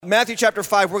Matthew chapter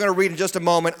 5, we're going to read in just a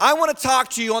moment. I want to talk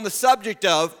to you on the subject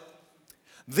of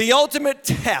the ultimate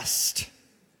test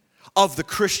of the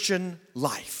Christian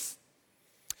life.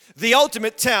 The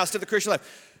ultimate test of the Christian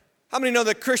life. How many know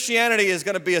that Christianity is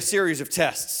going to be a series of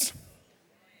tests?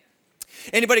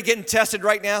 Anybody getting tested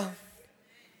right now?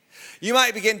 You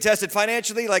might be getting tested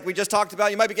financially, like we just talked about.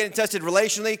 You might be getting tested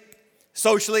relationally,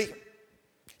 socially.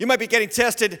 You might be getting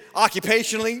tested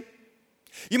occupationally.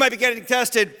 You might be getting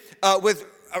tested with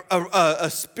a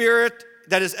spirit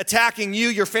that is attacking you,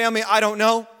 your family, I don't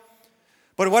know.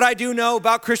 But what I do know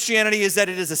about Christianity is that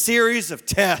it is a series of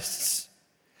tests.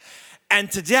 And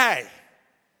today,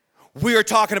 we are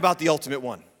talking about the ultimate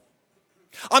one.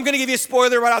 I'm going to give you a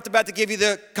spoiler right off the bat to give you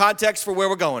the context for where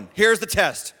we're going. Here's the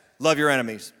test. Love your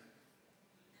enemies.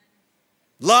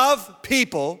 Love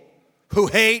people who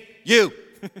hate you.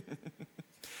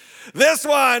 This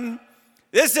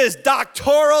is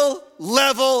doctoral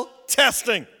level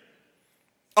testing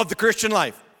of the Christian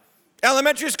life.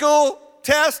 Elementary school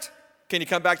test, can you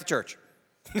come back to church?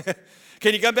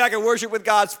 Can you come back and worship with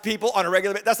God's people on a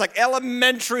regular basis? That's like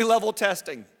elementary level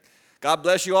testing. God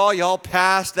bless you all. Y'all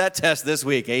passed that test this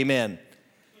week. Amen.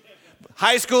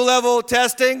 High school level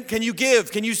testing, can you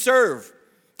give? Can you serve?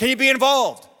 Can you be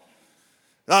involved?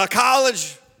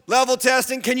 College level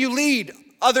testing, can you lead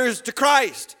others to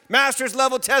Christ? Master's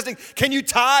level testing, can you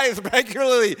tithe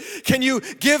regularly? Can you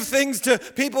give things to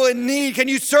people in need? Can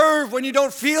you serve when you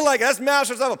don't feel like it? That's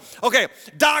master's level. Okay,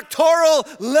 doctoral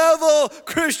level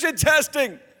Christian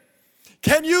testing.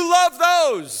 Can you love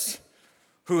those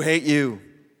who hate you?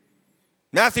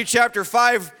 Matthew chapter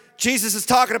 5, Jesus is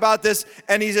talking about this,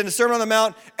 and he's in the Sermon on the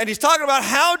Mount, and he's talking about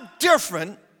how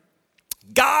different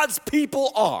God's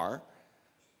people are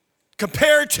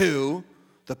compared to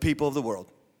the people of the world.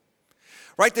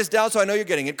 Write this down so I know you're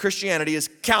getting it. Christianity is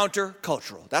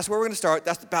countercultural. That's where we're going to start.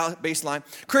 That's the baseline.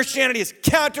 Christianity is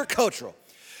countercultural.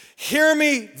 Hear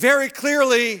me very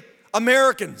clearly,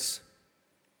 Americans.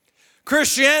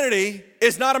 Christianity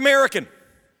is not American.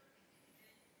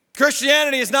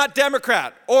 Christianity is not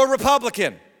Democrat or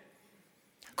Republican.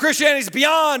 Christianity is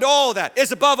beyond all that.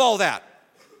 It's above all that.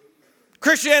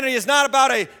 Christianity is not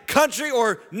about a country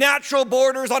or natural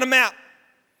borders on a map.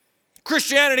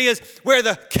 Christianity is where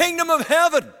the kingdom of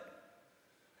heaven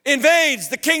invades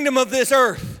the kingdom of this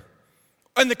earth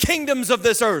and the kingdoms of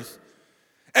this earth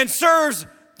and serves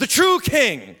the true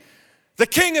king, the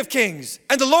King of Kings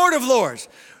and the Lord of Lords.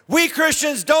 We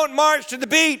Christians don't march to the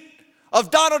beat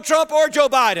of Donald Trump or Joe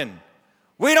Biden.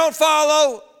 We don't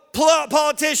follow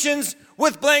politicians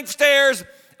with blank stares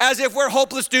as if we're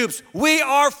hopeless dupes. We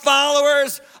are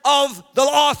followers of the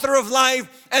author of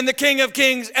life and the King of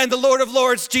Kings and the Lord of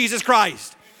Lords, Jesus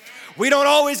Christ. We don't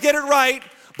always get it right,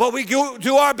 but we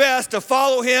do our best to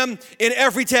follow him in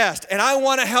every test. And I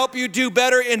want to help you do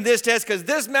better in this test, because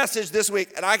this message this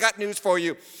week, and I got news for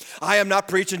you, I am not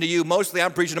preaching to you. Mostly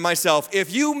I'm preaching to myself.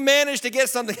 If you manage to get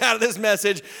something out of this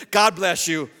message, God bless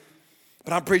you.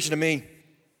 But I'm preaching to me,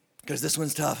 because this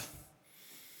one's tough.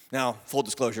 Now, full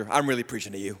disclosure, I'm really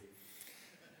preaching to you,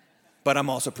 but I'm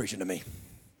also preaching to me.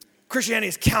 Christianity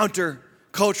is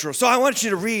countercultural. So I want you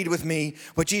to read with me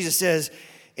what Jesus says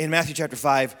in Matthew chapter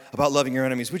 5 about loving your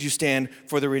enemies. Would you stand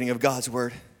for the reading of God's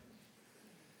word?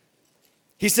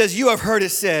 He says, you have heard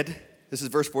it said, this is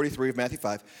verse 43 of Matthew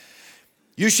 5,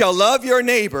 you shall love your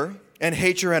neighbor and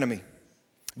hate your enemy.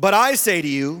 But I say to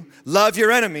you, love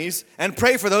your enemies and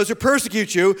pray for those who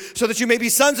persecute you, so that you may be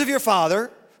sons of your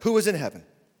Father who is in heaven.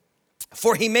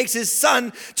 For he makes his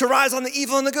sun to rise on the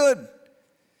evil and the good.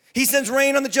 He sends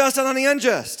rain on the just and on the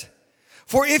unjust.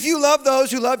 For if you love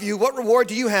those who love you, what reward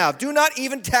do you have? Do not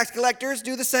even tax collectors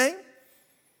do the same?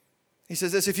 He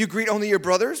says this, if you greet only your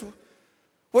brothers,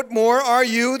 what more are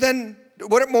you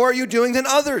doing than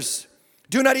others?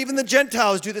 Do not even the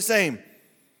Gentiles do the same?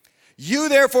 You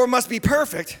therefore must be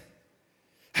perfect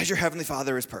as your heavenly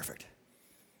Father is perfect.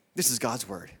 This is God's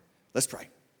word. Let's pray.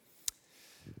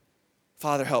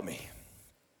 Father, help me.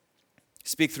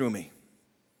 Speak through me.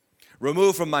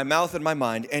 Remove from my mouth and my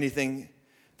mind anything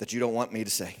that you don't want me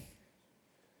to say.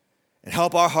 And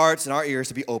help our hearts and our ears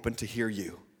to be open to hear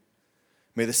you.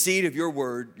 May the seed of your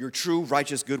word, your true,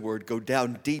 righteous, good word, go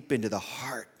down deep into the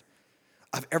heart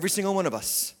of every single one of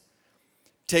us.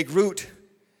 Take root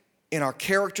in our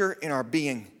character, in our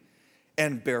being,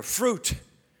 and bear fruit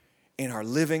in our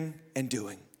living and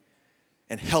doing.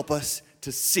 And help us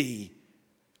to see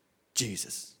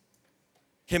Jesus.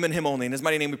 Him and him only. In his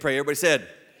mighty name we pray. Everybody said,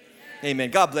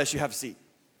 amen. God bless you. Have a seat.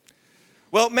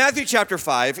 Well, Matthew chapter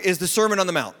 5 is the Sermon on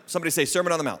the Mount. Somebody say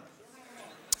Sermon on the Mount.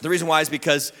 The reason why is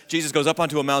because Jesus goes up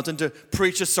onto a mountain to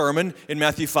preach a sermon in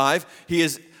Matthew 5. He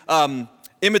is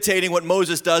imitating what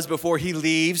Moses does before he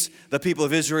leaves the people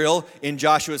of Israel in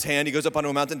Joshua's hand. He goes up onto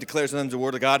a mountain, declares to them the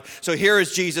word of God. So here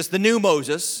is Jesus, the new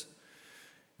Moses,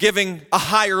 giving a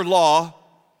higher law,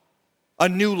 a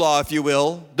new law, if you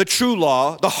will, the true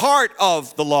law, the heart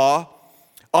of the law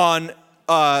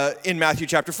in Matthew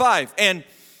chapter 5. And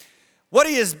what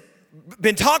he has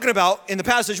been talking about in the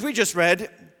passage we just read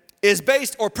is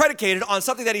based or predicated on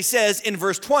something that he says in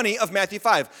verse 20 of Matthew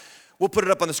 5. We'll put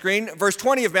it up on the screen. Verse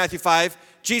 20 of Matthew 5,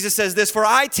 Jesus says this, "For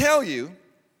I tell you,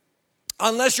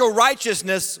 unless your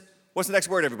righteousness," what's the next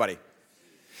word, everybody?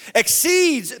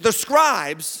 "Exceeds the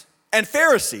scribes and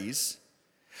Pharisees,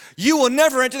 you will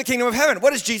never enter the kingdom of heaven."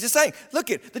 What is Jesus saying? Look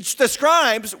at the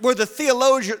scribes were the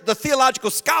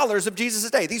theological scholars of Jesus'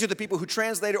 day. These are the people who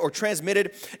translated or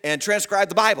transmitted and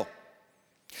transcribed the Bible.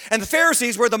 And the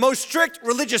Pharisees were the most strict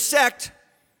religious sect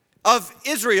of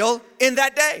Israel in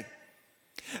that day.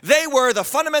 They were the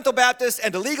fundamental Baptists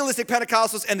and the legalistic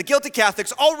Pentecostals and the guilty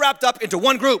Catholics all wrapped up into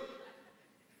one group.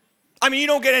 I mean, you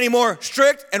don't get any more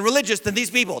strict and religious than these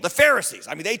people, the Pharisees.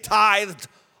 I mean, they tithed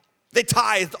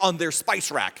on their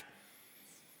spice rack.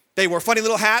 They wore funny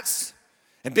little hats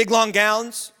and big long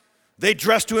gowns. They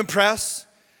dressed to impress.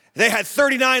 They had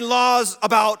 39 laws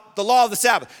about the law of the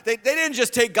Sabbath. They didn't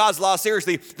just take God's law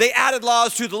seriously. They added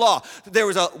laws to the law. There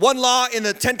was one law in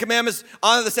the 10 Commandments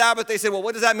on the Sabbath. They said, well,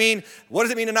 what does that mean? What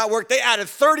does it mean to not work? They added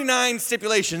 39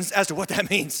 stipulations as to what that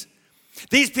means.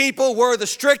 These people were the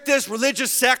strictest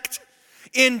religious sect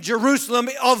in Jerusalem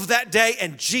of that day,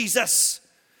 and Jesus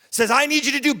says, I need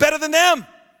you to do better than them.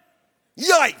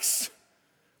 Yikes.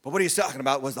 But what he's talking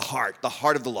about was the heart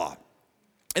of the law.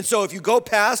 And so if you go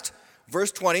past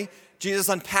verse 20, Jesus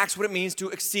unpacks what it means to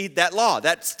exceed that law,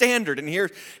 that standard. And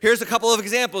here's a couple of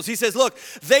examples. He says, look,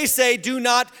 they say do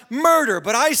not murder,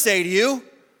 but I say to you,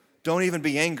 don't even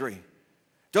be angry.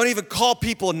 Don't even call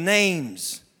people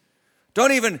names.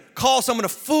 Don't even call someone a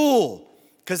fool,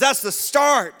 because that's the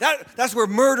start. That's where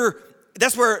murder,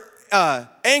 that's where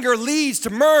anger leads to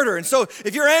murder. And so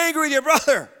if you're angry with your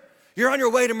brother, you're on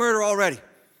your way to murder already.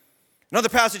 Another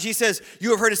passage, he says,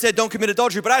 you have heard it said, don't commit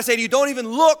adultery, but I say to you, don't even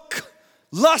look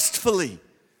lustfully.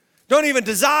 Don't even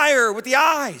desire with the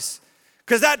eyes,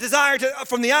 because that desire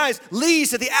from the eyes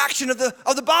leads to the action of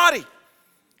the body.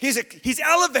 He's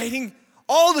elevating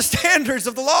all the standards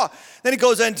of the law. Then he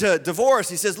goes into divorce.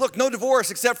 He says, look, no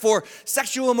divorce except for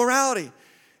sexual immorality.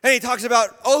 And he talks about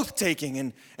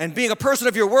oath-taking and being a person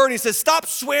of your word. And he says, stop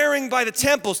swearing by the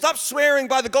temple. Stop swearing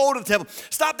by the gold of the temple.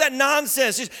 Stop that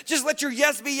nonsense. Just let your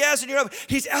yes be yes. And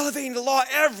he's elevating the law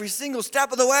every single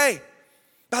step of the way.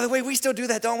 By the way, we still do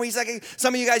that, don't we? It's like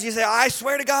some of you guys, you say, I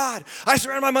swear to God. I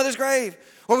swear on my mother's grave.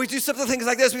 Or we do simple things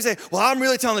like this. We say, well, I'm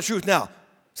really telling the truth now.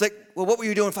 It's like, well, what were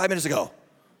you doing 5 minutes ago?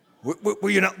 Were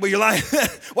you lying?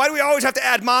 Why do we always have to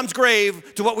add mom's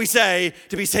grave to what we say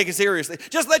to be taken seriously?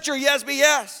 Just let your yes be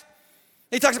yes.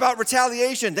 He talks about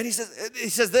retaliation. Then he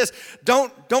says this,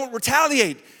 don't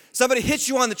retaliate. Somebody hits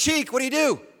you on the cheek, what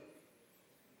do?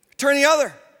 Turn the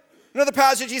other. Another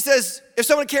passage, he says, if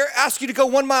someone asks you to go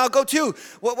 1 mile, go 2.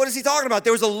 What is he talking about?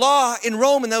 There was a law in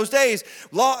Rome in those days.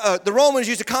 The Romans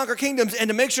used to conquer kingdoms, and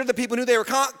to make sure that people knew they were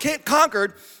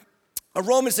conquered, a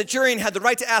Roman centurion had the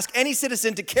right to ask any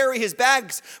citizen to carry his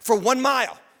bags for 1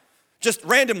 mile, just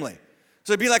randomly.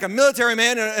 So it'd be like a military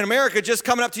man in America just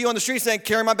coming up to you on the street saying,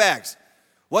 carry my bags.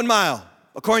 1 mile,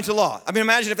 according to law. I mean,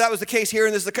 imagine if that was the case here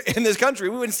in this country.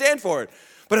 We wouldn't stand for it.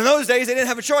 But in those days, they didn't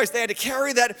have a choice. They had to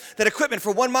carry that equipment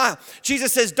for 1 mile.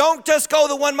 Jesus says, don't just go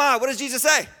the 1 mile. What does Jesus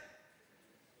say?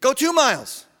 Go 2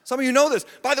 miles. Some of you know this.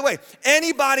 By the way,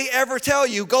 anybody ever tell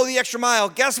you go the extra mile,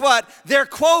 guess what? They're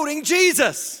quoting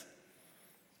Jesus.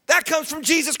 That comes from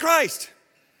Jesus Christ.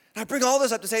 And I bring all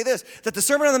this up to say this, that the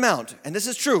Sermon on the Mount, and this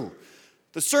is true,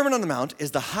 the Sermon on the Mount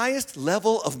is the highest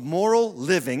level of moral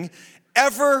living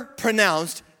ever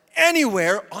pronounced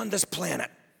anywhere on this planet.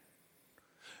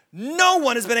 No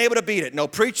one has been able to beat it. No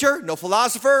preacher, no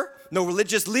philosopher, no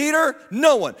religious leader,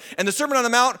 no one. And the Sermon on the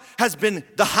Mount has been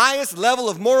the highest level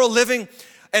of moral living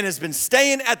and has been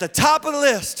staying at the top of the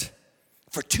list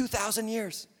for 2,000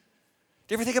 years.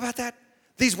 Do you ever think about that?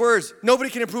 These words, nobody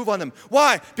can improve on them.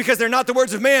 Why? Because they're not the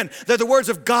words of man. They're the words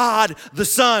of God, the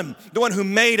Son, the one who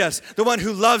made us, the one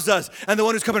who loves us, and the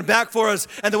one who's coming back for us,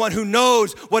 and the one who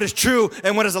knows what is true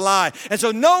and what is a lie. And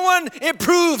so no one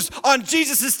improves on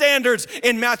Jesus' standards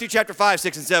in Matthew chapter 5,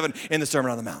 6, and 7 in the Sermon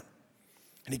on the Mount.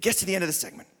 And he gets to the end of the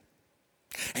segment.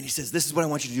 And he says, this is what I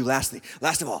want you to do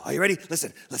last of all. Are you ready?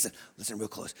 Listen real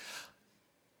close.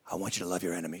 I want you to love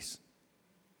your enemies.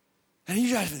 And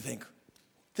you guys think,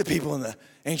 the people in the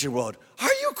ancient world, are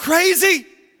you crazy?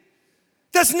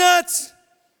 That's nuts.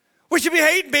 We should be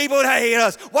hating people that hate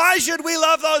us. Why should we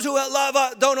love those who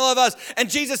don't love us? And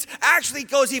Jesus actually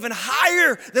goes even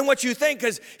higher than what you think,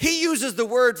 because he uses the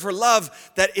word for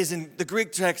love that is in the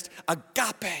Greek text,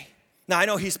 agape. Now, I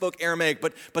know he spoke Aramaic,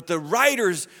 but the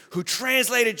writers who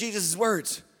translated Jesus'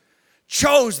 words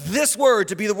chose this word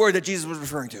to be the word that Jesus was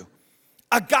referring to.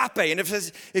 Agape. And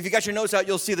if you got your notes out,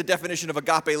 you'll see the definition of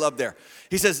agape love there.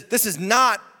 He says, this is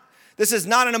not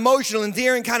an emotional,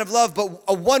 endearing kind of love, but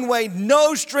a one-way,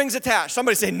 no strings attached.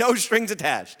 Somebody say, no strings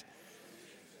attached.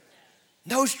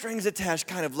 No strings attached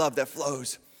kind of love that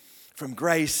flows from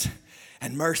grace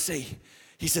and mercy.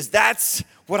 He says, that's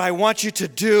what I want you to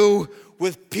do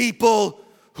with people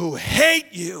who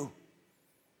hate you.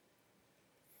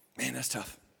 Man, that's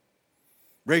tough.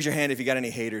 Raise your hand if you got any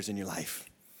haters in your life.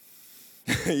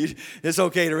 It's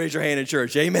okay to raise your hand in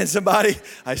church. Amen, somebody?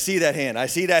 I see that hand. I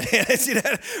see that hand. I see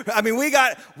that. I mean, we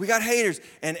got haters.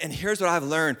 And here's what I've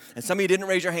learned. And some of you didn't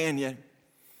raise your hand yet.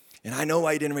 And I know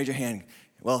why you didn't raise your hand.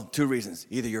 Well, two reasons.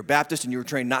 Either you're Baptist and you were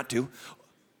trained not to,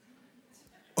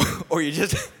 or you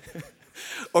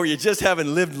just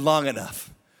haven't lived long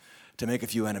enough to make a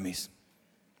few enemies.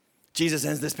 Jesus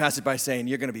ends this passage by saying,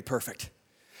 you're going to be perfect.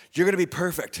 You're going to be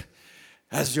perfect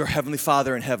as your heavenly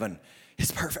Father in heaven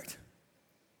is perfect.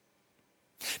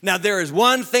 Now, there is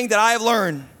one thing that I have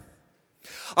learned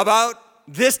about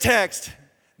this text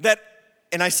that,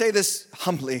 and I say this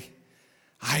humbly,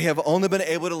 I have only been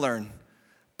able to learn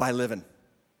by living.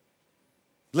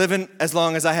 Living as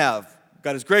long as I have.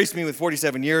 God has graced me with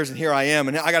 47 years, and here I am.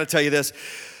 And I got to tell you this.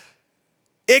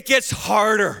 It gets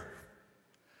harder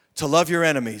to love your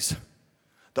enemies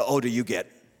the older you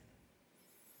get.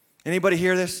 Anybody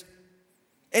hear this?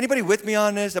 Anybody with me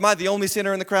on this? Am I the only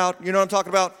sinner in the crowd? You know what I'm talking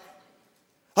about?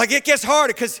 Like, it gets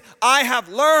harder because I have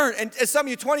learned, and as some of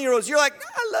you 20-year-olds, you're like,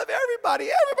 I love everybody.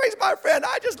 Everybody's my friend.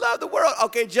 I just love the world.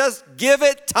 Okay, just give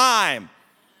it time.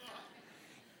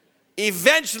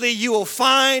 Eventually, you will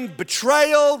find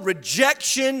betrayal,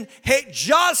 rejection, hate,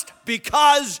 just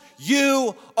because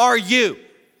you are you.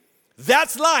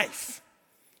 That's life.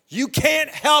 You can't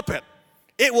help it.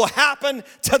 It will happen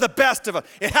to the best of us.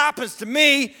 It happens to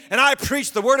me, and I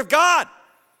preach the word of God.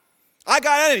 I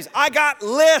got enemies. I got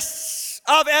lists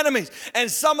of enemies. And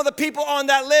some of the people on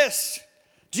that list,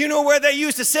 do you know where they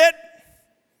used to sit?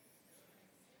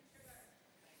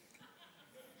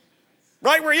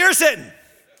 Right where you're sitting.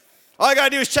 All I got to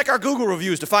do is check our Google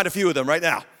reviews to find a few of them right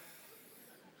now.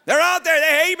 They're out there.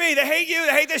 They hate me. They hate you.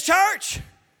 They hate this church.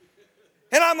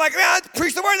 And I'm like, man,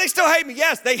 preach the word. They still hate me.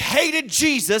 Yes, they hated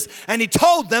Jesus, and he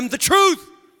told them the truth.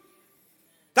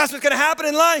 That's what's going to happen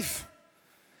in life.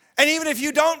 And even if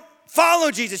you don't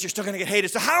follow Jesus, you're still going to get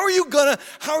hated. So how are you going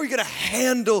to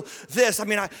handle this? I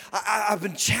mean, I've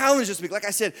been challenged this week. Like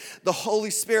I said, the Holy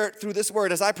Spirit through this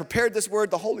word, as I prepared this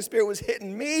word, the Holy Spirit was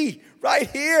hitting me right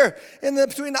here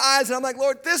between the eyes. And I'm like,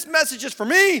 Lord, this message is for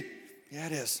me. Yeah,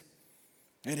 it is.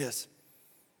 It is.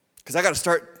 Because I got to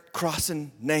start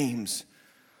crossing names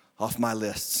off my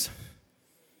lists.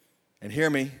 And hear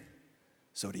me,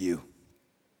 so do you.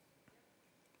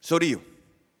 So do you.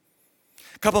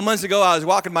 A couple months ago, I was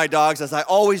walking my dogs, as I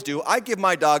always do. I give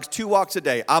my dogs 2 walks a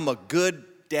day. I'm a good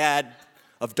dad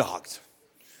of dogs.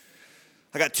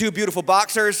 I got 2 beautiful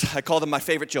boxers. I call them my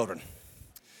favorite children.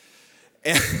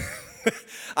 And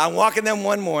I'm walking them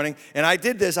one morning, and I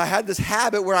did this. I had this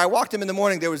habit where I walked them in the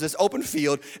morning. There was this open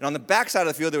field, and on the back side of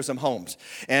the field, there were some homes.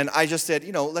 And I just said,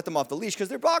 let them off the leash, because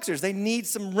they're boxers. They need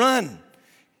some run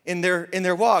in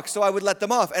their walk, so I would let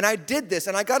them off. And I did this,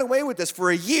 and I got away with this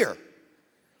for a year.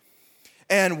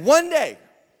 And one day,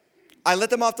 I let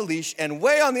them off the leash, and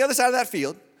way on the other side of that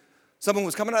field, someone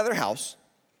was coming out of their house.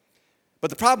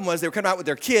 But the problem was they were coming out with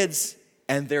their kids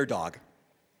and their dog.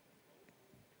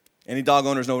 Any dog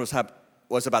owners know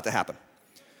what's about to happen.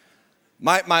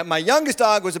 My youngest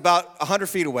dog was about 100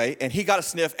 feet away, and he got a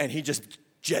sniff, and he just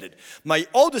jetted. My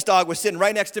oldest dog was sitting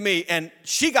right next to me, and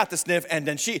she got the sniff, and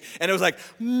it was like,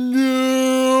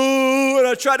 no, and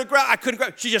I tried to grab, I couldn't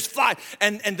grab, she just flied,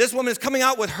 and this woman is coming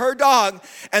out with her dog,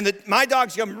 and my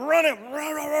dog's going, running,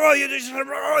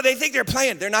 they think they're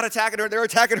playing, they're not attacking her, they're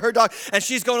attacking her dog, and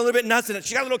she's going a little bit nuts, and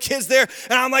she got little kids there,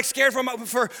 and I'm like scared for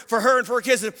her and for her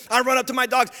kids, and I run up to my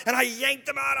dogs, and I yank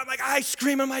them out, I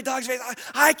scream in my dog's face,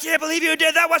 I can't believe you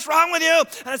did that, what's wrong with you?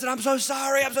 And I said, I'm so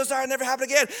sorry, it'll never happen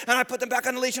again, and I put them back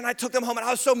on the leash, and I took them home, and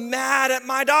I was so mad at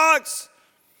my dogs.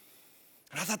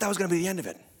 And I thought that was going to be the end of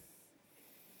it.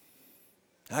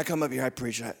 And I come up here, I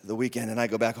preach the weekend, and I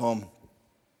go back home.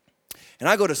 And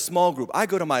I go to small group. I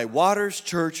go to my Waters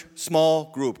Church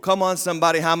small group. Come on,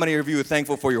 somebody. How many of you are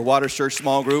thankful for your Waters Church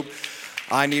small group?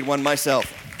 I need one myself.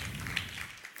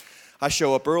 I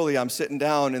show up early, I'm sitting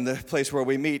down in the place where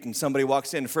we meet, and somebody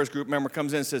walks in, the first group member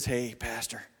comes in and says, "Hey,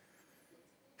 Pastor,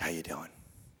 how you doing?"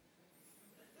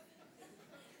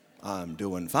 "I'm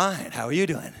doing fine. How are you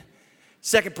doing?"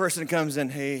 Second person comes in,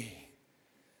 "Hey,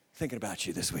 thinking about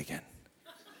you this weekend."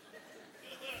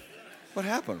 "What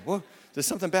happened? What, did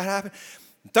something bad happen?"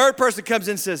 Third person comes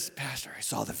in and says, "Pastor, I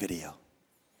saw the video."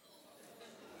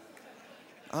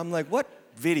 I'm like, "What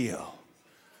video?"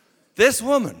 This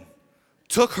woman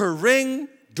took her Ring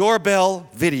doorbell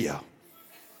video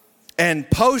and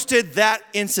posted that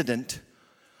incident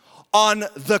on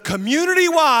the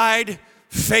community-wide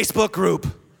Facebook group.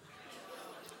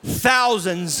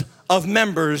 Thousands of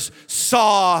members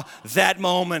saw that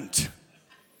moment.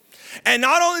 And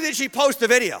not only did she post the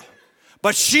video,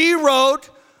 but she wrote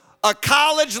a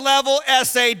college-level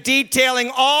essay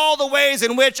detailing all the ways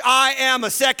in which I am a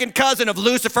second cousin of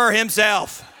Lucifer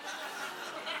himself.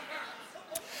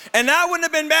 And that wouldn't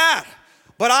have been bad.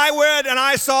 But I read and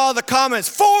I saw the comments,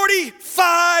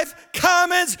 45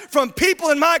 comments from people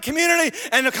in my community,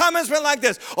 and the comments went like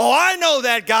this: "Oh, I know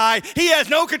that guy. He has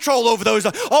no control over those.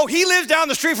 Oh, he lives down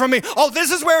the street from me. Oh,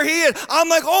 this is where he is." I'm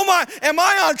like, "Oh my, am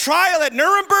I on trial at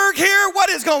Nuremberg here? What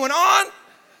is going on?"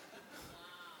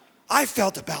 I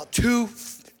felt about two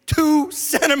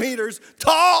centimeters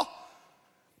tall.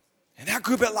 And that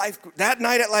group at Life, that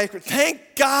night at Life Group,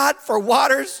 thank God for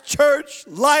Waters Church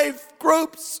Life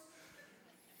Groups.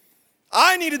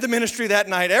 I needed the ministry that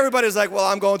night. Everybody's like, "Well,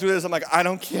 I'm going through this." I'm like, "I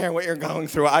don't care what you're going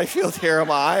through. I feel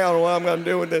terrible. I don't know what I'm going to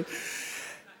do with this."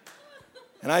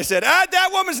 And I said, "Add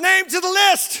that woman's name to the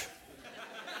list."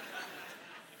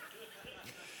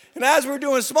 And as we're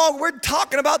doing small, we're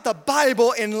talking about the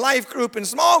Bible in life group and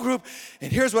small group. And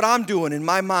here's what I'm doing in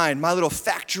my mind. My little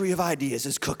factory of ideas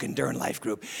is cooking during life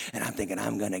group. And I'm thinking,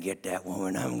 I'm going to get that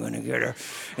woman. I'm going to get her.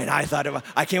 And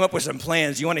I came up with some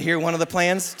plans. Do you want to hear one of the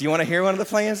plans? Do you want to hear one of the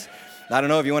plans? I don't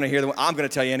know if you want to hear them. I'm going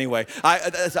to tell you anyway.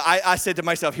 I said to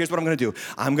myself, here's what I'm going to do.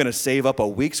 I'm going to save up a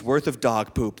week's worth of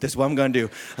dog poop. This is what I'm going to do.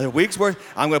 A week's worth,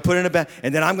 I'm going to put it in a bag,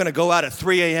 and then I'm going to go out at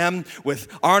 3 a.m. with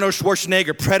Arnold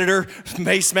Schwarzenegger, Predator,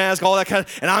 face mask, all that kind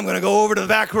of, and I'm going to go over to the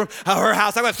back room of her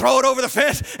house. I'm going to throw it over the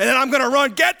fence, and then I'm going to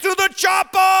run, "Get to the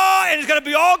chopper," and it's going to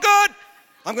be all good.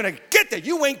 I'm going to get there.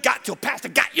 You ain't got till Pastor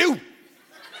got you.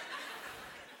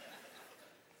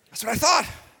 That's what I thought.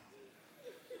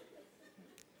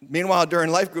 Meanwhile,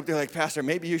 during life group, they're like, "Pastor,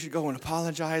 maybe you should go and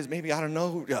apologize. Maybe, I don't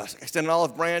know, extend an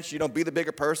olive branch, be the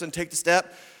bigger person, take the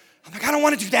step." I'm like, "I don't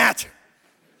want to do that.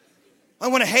 I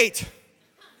want to hate."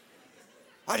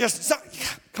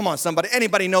 Come on, somebody.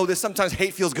 Anybody know this? Sometimes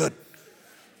hate feels good.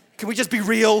 Can we just be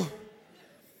real?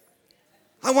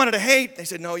 I wanted to hate. They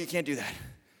said, "No, you can't do that."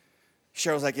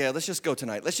 Cheryl's like, "Yeah, let's just go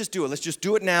tonight. Let's just do it. Let's just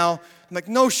do it now." I'm like,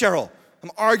 "No, Cheryl.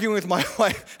 I'm arguing with my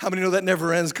wife." How many know that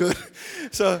never ends good?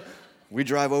 So we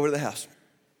drive over to the house,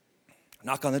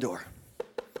 knock on the door.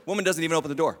 Woman doesn't even open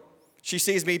the door. She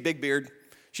sees me, big beard.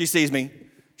 She sees me.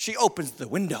 She opens the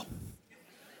window,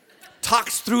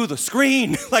 talks through the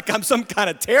screen like I'm some kind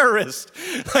of terrorist,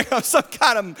 like I'm some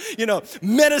kind of,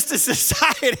 menace to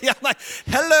society. I'm like,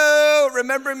 "Hello,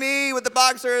 remember me with the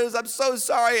boxers? I'm so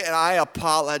sorry." And I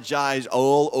apologize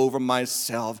all over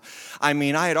myself. I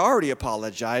mean, I had already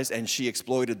apologized, and she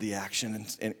exploited the action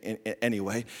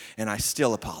anyway, and I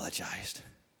still apologized.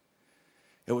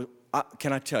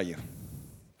 Can I tell you?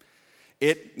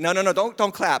 No,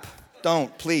 don't clap.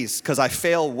 Don't, please, because I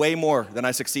fail way more than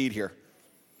I succeed here.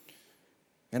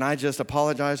 And I just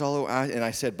apologized and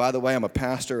I said, "By the way, I'm a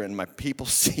pastor, and my people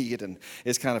see it, and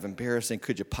it's kind of embarrassing.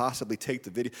 Could you possibly take the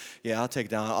video?" "Yeah, I'll take it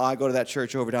down." "Oh, I go to that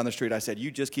church over down the street." I said, "You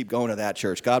just keep going to that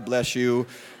church. God bless you.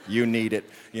 You need it."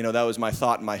 That was my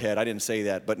thought in my head. I didn't say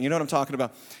that, but you know what I'm talking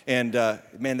about? And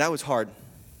man, that was hard.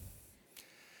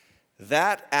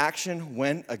 That action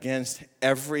went against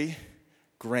every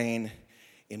grain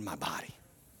in my body.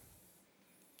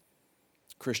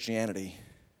 Christianity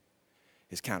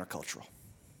is countercultural.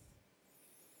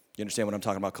 You understand what I'm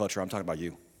talking about, culture? I'm talking about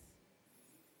you.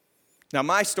 Now,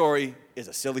 my story is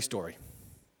a silly story,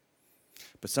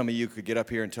 but some of you could get up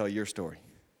here and tell your story.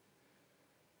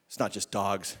 It's not just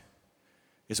dogs.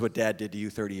 It's what Dad did to you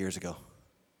 30 years ago.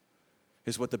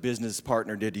 It's what the business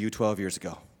partner did to you 12 years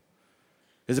ago.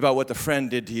 It's about what the friend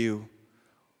did to you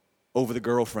over the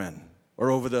girlfriend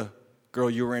or over the girl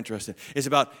you were interested in. It's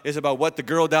about what the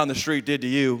girl down the street did to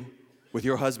you with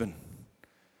your husband.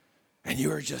 And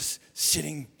you are just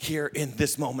sitting here in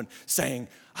this moment saying,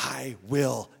 "I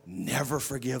will never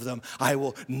forgive them. I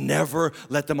will never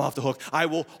let them off the hook. I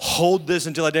will hold this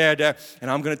until the day I die."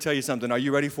 And I'm going to tell you something. Are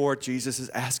you ready for it? Jesus is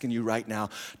asking you right now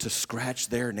to scratch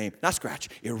their name. Not scratch,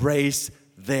 erase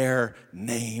their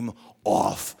name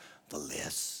off the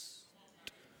list.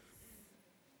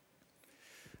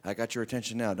 I got your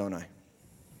attention now, don't I?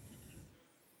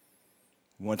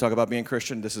 You want to talk about being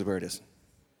Christian? This is where it is.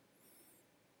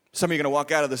 Some of you are going to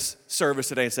walk out of this service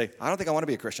today and say, I don't think I want to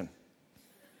be a Christian.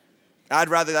 I'd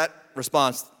rather that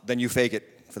response than you fake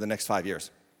it for the next 5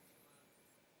 years.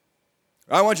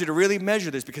 I want you to really measure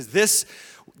this, because this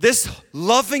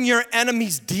loving your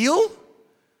enemies deal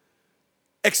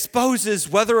exposes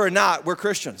whether or not we're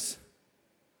Christians.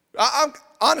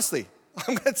 Honestly,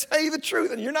 I'm going to tell you the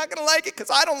truth, and you're not going to like it because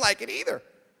I don't like it either.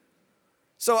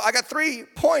 So I got 3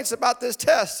 points about this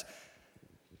test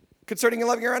concerning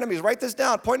loving your enemies. Write this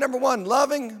down. Point number 1,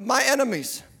 loving my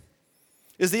enemies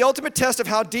is the ultimate test of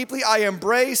how deeply I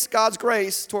embrace God's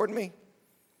grace toward me.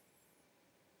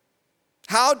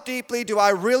 How deeply do I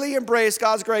really embrace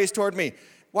God's grace toward me?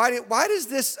 Why does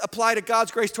this apply to God's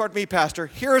grace toward me, Pastor?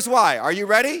 Here's why. Are you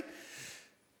ready?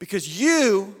 Because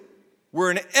you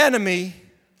were an enemy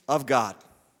of God.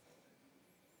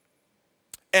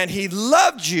 And He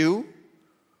loved you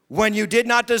when you did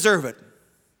not deserve it.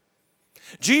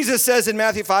 Jesus says in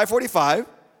Matthew 5:45,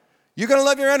 you're going to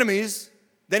love your enemies.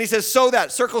 Then He says, so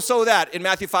that, circle so that in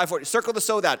Matthew 5:40. Circle the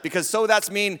so that, because so that's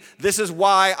mean this is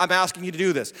why I'm asking you to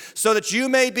do this. So that you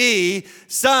may be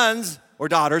sons or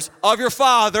daughters of your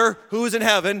Father who is in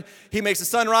heaven. He makes the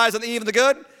sun rise on the evil and the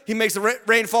good. He makes the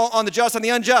rain fall on the just and the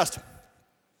unjust.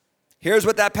 Here's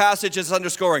what that passage is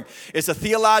underscoring. It's a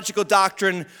theological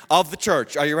doctrine of the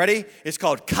church. Are you ready? It's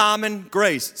called common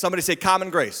grace. Somebody say common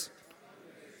grace.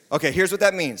 Okay, here's what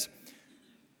that means.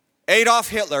 Adolf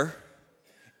Hitler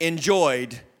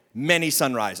enjoyed many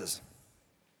sunrises.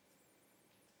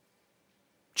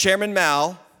 Chairman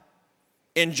Mao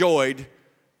enjoyed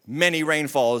many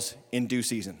rainfalls in due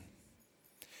season.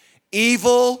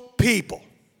 Evil people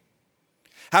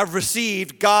have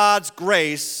received God's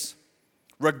grace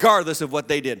regardless of what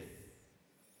they did.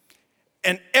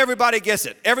 And everybody gets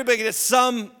it. Everybody gets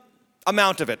some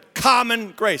amount of it.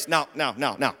 Common grace. Now.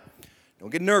 Don't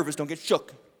get nervous. Don't get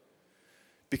shook.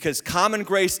 Because common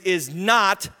grace is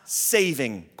not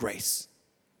saving grace.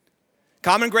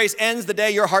 Common grace ends the day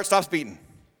your heart stops beating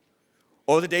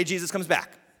or the day Jesus comes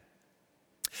back.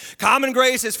 Common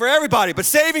grace is for everybody, but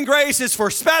saving grace is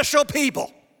for special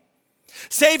people.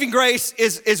 Saving grace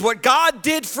is what God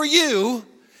did for you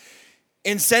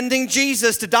in sending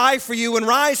Jesus to die for you and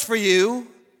rise for you,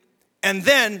 and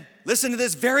then, listen to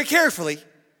this very carefully,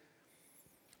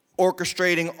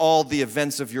 orchestrating all the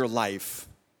events of your life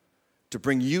to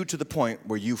bring you to the point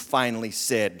where you finally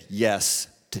said yes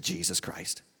to Jesus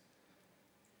Christ.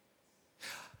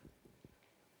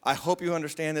 I hope you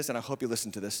understand this, and I hope you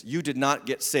listen to this. You did not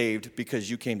get saved because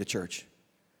you came to church.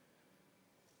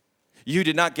 You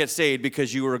did not get saved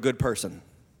because you were a good person.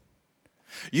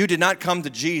 You did not come to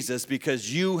Jesus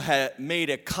because you had made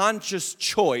a conscious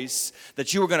choice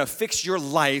that you were going to fix your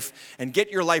life and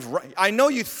get your life right. I know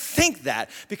you think that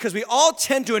because we all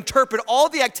tend to interpret all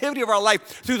the activity of our life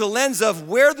through the lens of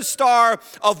we're the star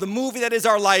of the movie that is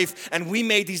our life and we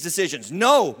made these decisions.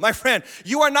 No, my friend,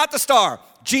 you are not the star.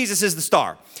 Jesus is the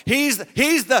star. He's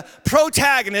the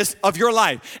protagonist of your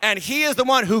life. And He is the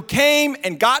one who came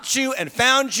and got you and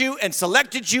found you and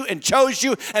selected you and chose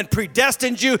you and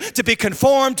predestined you to be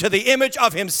conformed to the image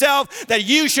of Himself, that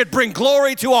you should bring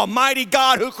glory to Almighty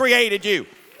God who created you.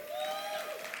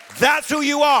 That's who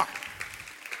you are.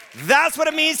 That's what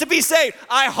it means to be saved.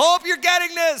 I hope you're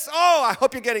getting this. Oh, I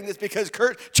hope you're getting this, because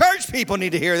church people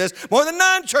need to hear this more than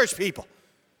non-church people.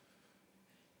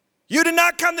 You did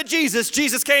not come to Jesus.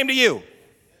 Jesus came to you.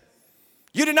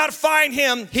 You did not find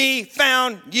Him. He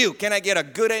found you. Can I get a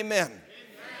good amen? Amen.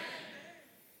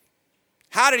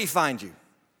 How did He find you?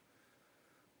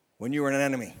 When you were an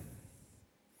enemy.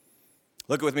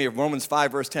 Look with me at Romans 5,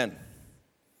 verse 10.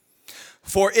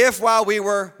 For if while we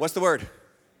were, what's the word?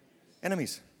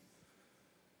 Enemies.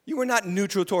 You were not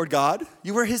neutral toward God.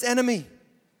 You were His enemy.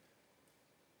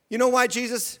 You know why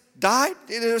Jesus died?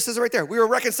 It says it right there. We were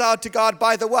reconciled to God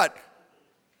by the what?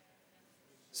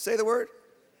 Say the word.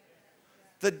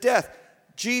 The death.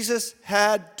 Jesus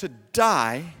had to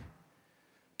die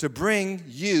to bring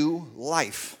you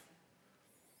life.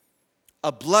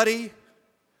 A bloody,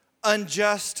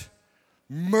 unjust,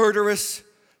 murderous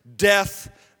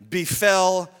death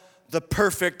befell the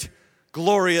perfect,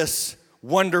 glorious,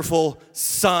 wonderful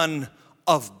Son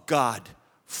of God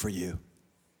for you.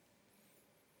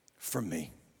 For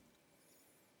me.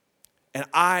 And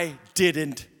I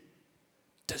didn't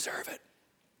deserve it.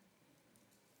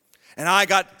 And I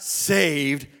got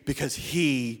saved because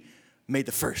He made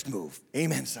the first move.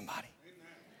 Amen, somebody.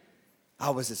 Amen. I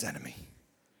was His enemy.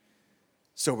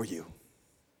 So were you.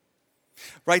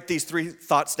 Write these 3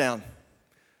 thoughts down.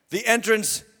 The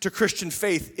entrance to Christian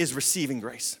faith is receiving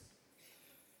grace.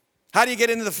 How do you get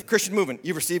into the Christian movement?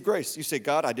 You've received grace. You say,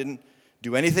 God, I didn't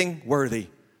do anything worthy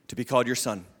to be called your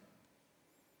son.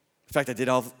 In fact, I did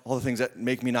all the things that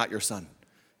make me not your son.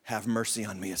 Have mercy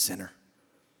on me, a sinner.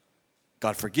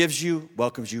 God forgives you,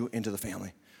 welcomes you into the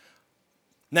family.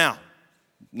 Now,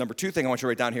 number 2 thing I want you to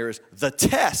write down here is the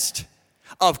test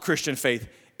of Christian faith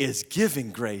is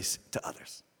giving grace to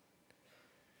others.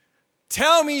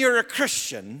 Tell me you're a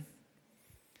Christian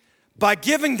by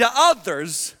giving to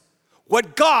others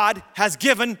what God has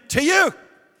given to you.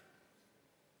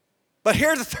 But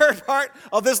here's the third part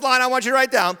of this line I want you to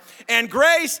write down. And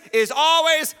grace is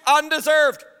always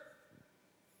undeserved.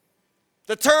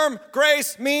 The term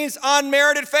grace means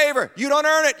unmerited favor. You don't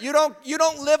earn it. You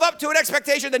don't live up to an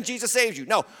expectation, then Jesus saves you.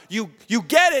 No, you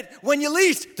get it when you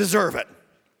least deserve it.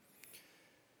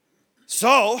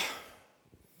 So,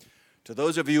 to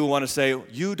those of you who want to say,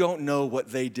 you don't know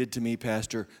what they did to me,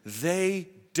 Pastor, they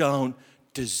don't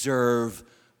deserve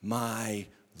my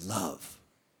love.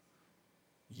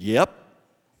 Yep.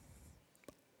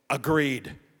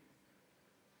 Agreed.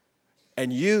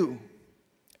 And you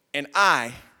and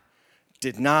I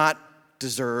did not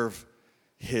deserve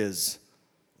his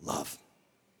love.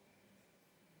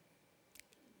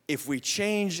 If we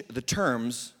change the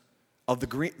terms of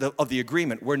the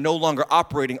agreement, we're no longer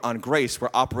operating on grace, we're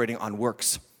operating on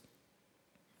works.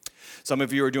 Some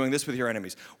of you are doing this with your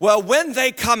enemies. Well, when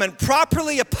they come and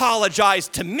properly apologize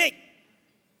to me,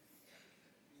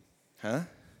 huh?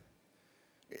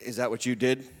 Is that what you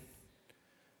did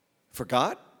for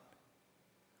God?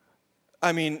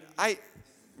 I mean, I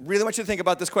really want you to think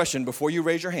about this question before you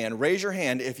raise your hand. Raise your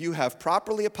hand if you have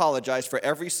properly apologized for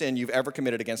every sin you've ever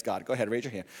committed against God. Go ahead, raise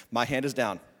your hand. My hand is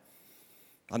down.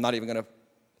 I'm not even going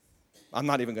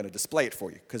to display it for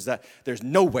you because there's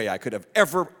no way I could have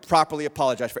ever properly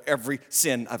apologized for every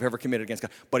sin I've ever committed against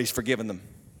God. But he's forgiven them.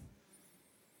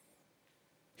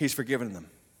 He's forgiven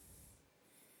them.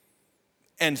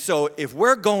 And so if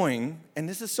we're going, and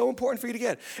this is so important for you to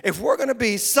get, if we're going to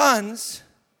be sons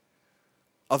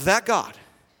of that God,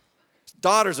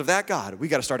 daughters of that God, we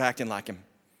got to start acting like him.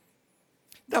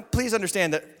 Now, please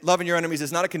understand that loving your enemies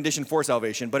is not a condition for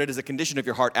salvation, but it is a condition of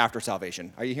your heart after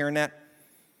salvation. Are you hearing that?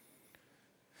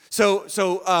 So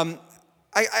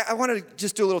I want to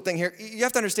just do a little thing here. You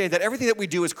have to understand that everything that we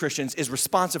do as Christians is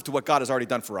responsive to what God has already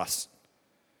done for us.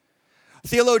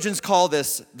 Theologians call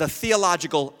this the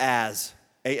theological as,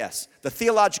 A-S, the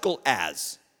theological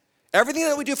as. Everything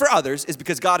that we do for others is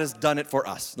because God has done it for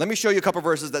us. Let me show you a couple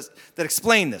verses that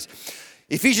explain this.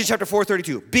 Ephesians chapter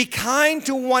 4:32. Be kind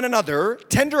to one another,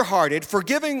 tenderhearted,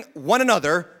 forgiving one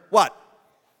another, what?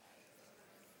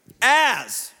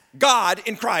 As God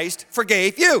in Christ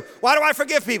forgave you. Why do I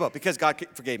forgive people? Because God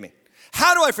forgave me.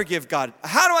 How do I forgive God?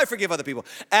 How do I forgive other people?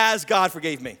 As God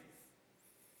forgave me.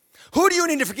 Who do you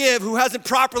need to forgive who hasn't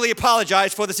properly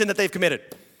apologized for the sin that they've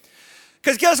committed?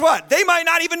 Because guess what? They might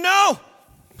not even know.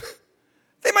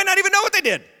 They might not even know what they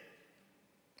did.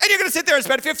 And you're going to sit there and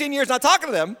spend 15 years not talking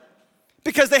to them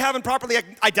because they haven't properly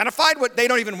identified what they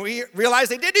don't even realize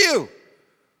they did to you.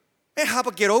 And how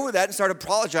about get over that and start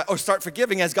apologizing or start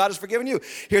forgiving as God has forgiven you?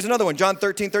 Here's another one, John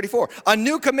 13:34. A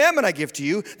new commandment I give to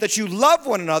you, that you love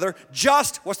one another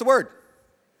just, what's the word?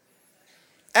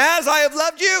 As I have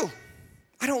loved you.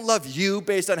 I don't love you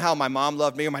based on how my mom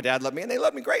loved me or my dad loved me, and they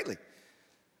loved me greatly.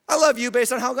 I love you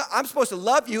based on how I'm supposed to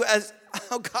love you as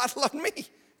how God loved me.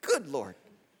 Good Lord.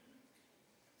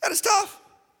 That is tough.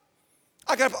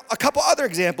 I got a couple other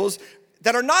examples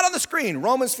that are not on the screen.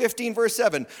 Romans 15, verse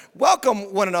 7.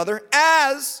 Welcome one another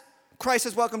as Christ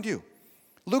has welcomed you.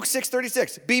 Luke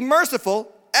 6:36. Be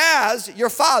merciful as your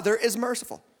Father is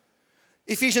merciful.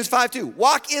 Ephesians 5:2.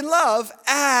 Walk in love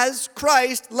as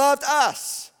Christ loved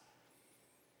us.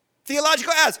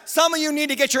 Theological as. Some of you need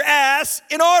to get your ass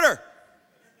in order.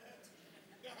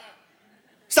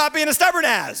 Stop being a stubborn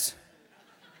ass.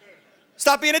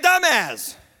 Stop being a dumb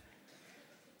ass.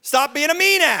 Stop being a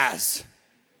mean ass.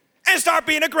 And start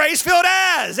being a grace-filled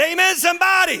ass. Amen,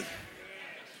 somebody.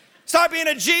 Start being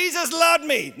a Jesus loved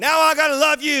me. Now I got to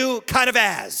love you kind of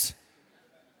ass.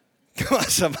 Come on,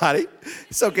 somebody.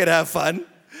 It's okay to have fun.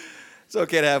 It's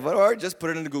okay to have fun. Or just put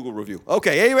it in the Google review.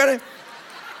 Okay, are you ready?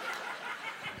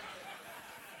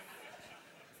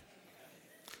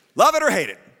 Love it or hate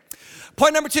it.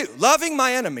 Point number 2, loving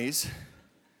my enemies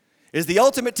is the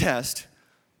ultimate test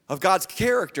of God's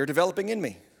character developing in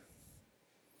me.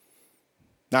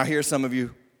 Now, here's some of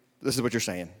you, this is what you're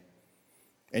saying.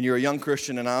 And you're a young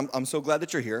Christian, and I'm so glad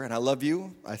that you're here, and I love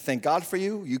you. I thank God for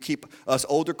you. You keep us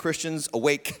older Christians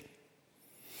awake.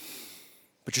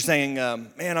 But you're saying,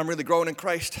 man, I'm really growing in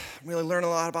Christ. I'm really learning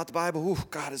a lot about the Bible. Ooh,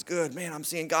 God is good. Man, I'm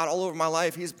seeing God all over my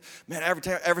life.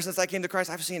 Ever since I came to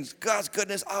Christ, I've seen God's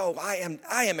goodness. Oh, I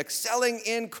am excelling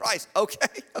in Christ.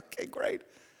 Okay, great.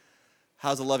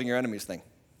 How's the loving your enemies thing?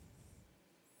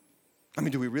 I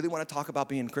mean, do we really want to talk about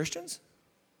being Christians?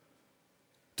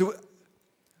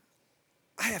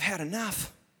 I have had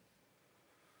enough.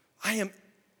 I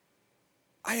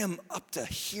am up to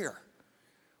here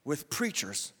with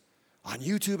preachers on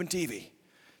YouTube and TV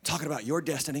talking about your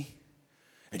destiny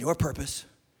and your purpose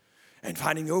and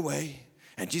finding your way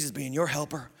and Jesus being your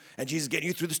helper and Jesus getting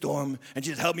you through the storm and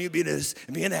Jesus helping you be this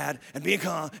and being that and being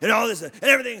calm and all this and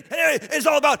everything. It's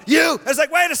all about you. It's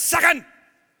like, wait a second.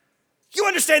 You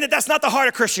understand that that's not the heart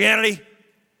of Christianity?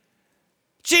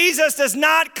 Jesus does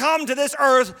not come to this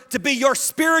earth to be your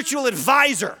spiritual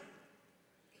advisor.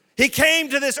 He came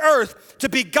to this earth to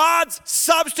be God's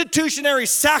substitutionary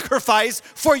sacrifice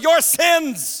for your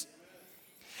sins.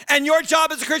 And your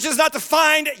job as a Christian is not to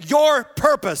find your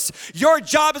purpose. Your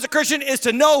job as a Christian is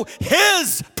to know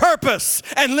His purpose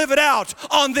and live it out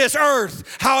on this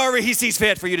earth, however He sees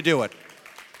fit for you to do it.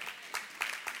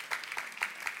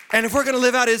 And if we're going to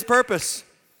live out His purpose,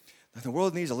 then the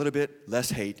world needs a little bit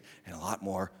less hate and a lot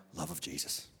more love of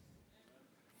Jesus.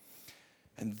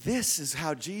 And this is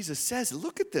how Jesus says,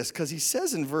 look at this, because He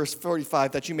says in verse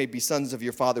 45 that you may be sons of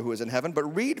your Father who is in heaven, but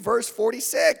read verse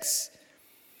 46.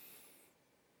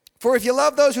 For if you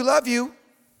love those who love you,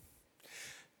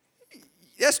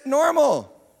 that's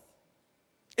normal.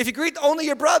 If you greet only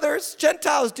your brothers,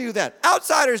 Gentiles do that.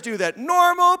 Outsiders do that.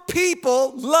 Normal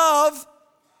people love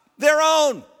their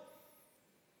own.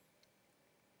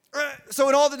 So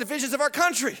in all the divisions of our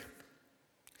country.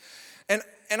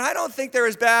 And I don't think they're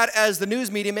as bad as the news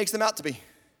media makes them out to be.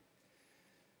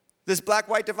 This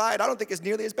black-white divide, I don't think it's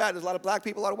nearly as bad. There's a lot of black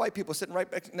people, a lot of white people sitting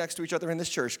right next to each other in this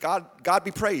church. God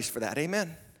be praised for that.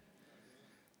 Amen.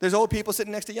 There's old people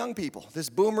sitting next to young people. This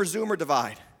boomer-zoomer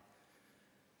divide.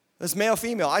 This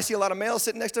male-female. I see a lot of males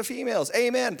sitting next to females.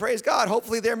 Amen. Praise God.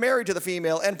 Hopefully they're married to the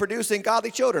female and producing godly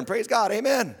children. Praise God.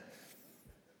 Amen.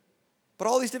 But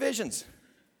all these divisions.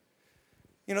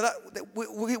 You know,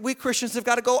 we Christians have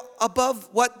got to go above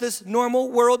what this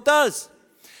normal world does.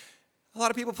 A lot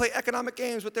of people play economic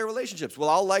games with their relationships. Well,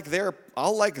 I'll like their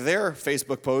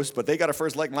Facebook post, but they got to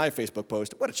first like my Facebook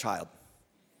post. What a child.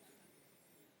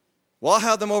 Well, I'll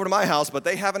have them over to my house, but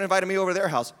they haven't invited me over to their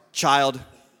house. Child.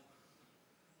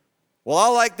 Well,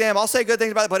 I'll like them. I'll say good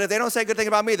things about them, but if they don't say good things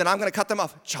about me, then I'm going to cut them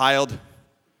off. Child.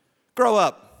 Grow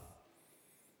up.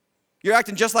 You're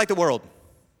acting just like the world.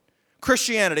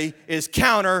 Christianity is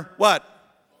counter what?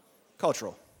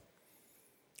 Cultural.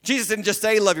 Jesus didn't just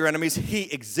say love your enemies, He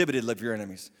exhibited love your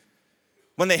enemies.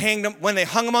 When they hung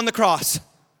him on the cross,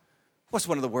 what's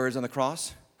one of the words on the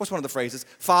cross? What's one of the phrases?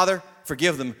 Father,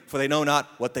 forgive them, for they know not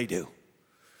what they do.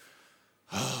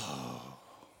 Oh.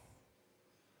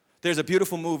 There's a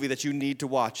beautiful movie that you need to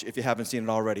watch if you haven't seen it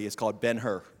already. It's called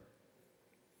Ben-Hur.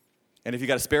 And if you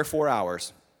got to spare 4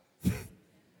 hours,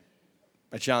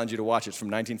 I challenge you to watch it. It's from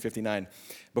 1959,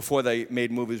 before they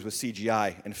made movies with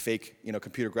CGI and fake,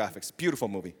 computer graphics. Beautiful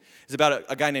movie. It's about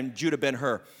a guy named Judah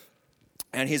Ben-Hur,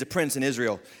 and he's a prince in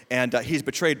Israel, and he's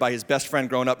betrayed by his best friend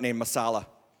growing up named Messala.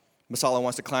 Messala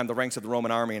wants to climb the ranks of the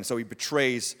Roman army, and so he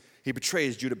betrays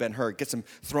Judah Ben-Hur, gets him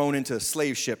thrown into a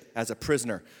slave ship as a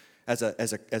prisoner, as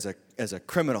a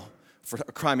criminal for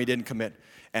a crime he didn't commit.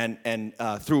 And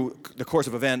through the course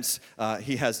of events,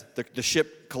 the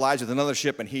ship collides with another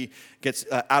ship, and he gets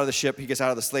out of the ship. He gets out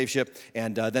of the slave ship,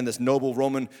 and then this noble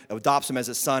Roman adopts him as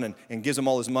his son and gives him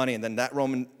all his money. And then that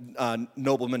Roman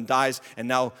nobleman dies, and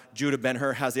now Judah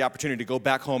Ben-Hur has the opportunity to go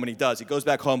back home, and he does. He goes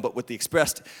back home, but with the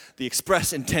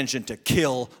express intention to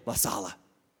kill Messala.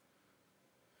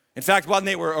 In fact, while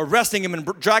they were arresting him and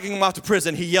dragging him off to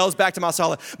prison, he yells back to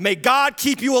Messala, "May God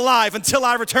keep you alive until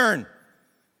I return."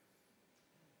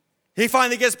 He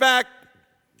finally gets back,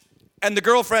 and the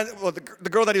girl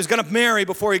that he was going to marry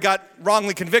before he got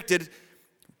wrongly convicted,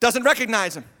 doesn't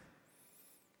recognize him.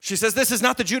 She says, "This is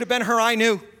not the Judah Ben-Hur I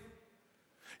knew.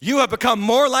 You have become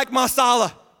more like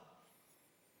Messala."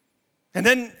 And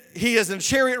then he is in a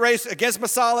chariot race against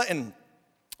Messala, and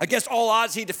against all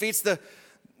odds, he defeats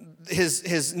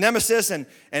his nemesis, and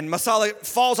Messala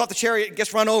falls off the chariot and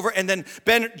gets run over, and then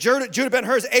Judah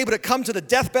Ben-Hur is able to come to the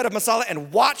deathbed of Messala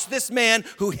and watch this man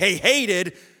who he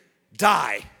hated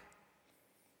die.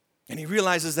 And he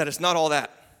realizes that it's not all that.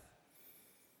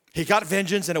 He got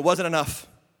vengeance and it wasn't enough.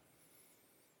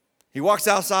 He walks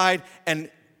outside, and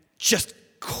just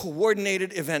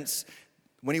coordinated events.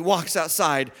 When he walks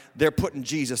outside, they're putting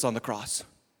Jesus on the cross.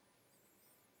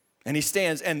 And he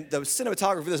stands, and the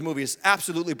cinematography of this movie is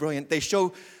absolutely brilliant. They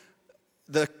show,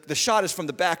 the shot is from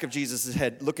the back of Jesus'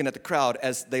 head, looking at the crowd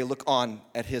as they look on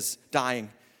at his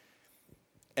dying.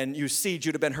 And you see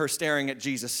Judah Ben-Hur staring at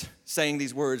Jesus, saying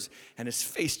these words, and his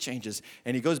face changes.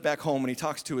 And he goes back home and he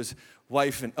talks to his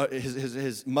wife and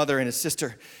his mother and his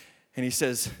sister. And he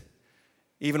says,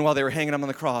 even while they were hanging him on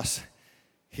the cross,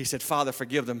 he said, Father,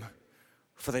 forgive them,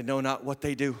 for they know not what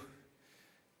they do.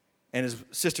 And his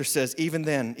sister says, even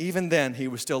then, he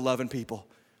was still loving people.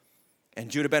 And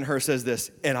Judah Ben-Hur says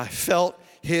this, and I felt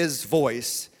his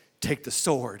voice take the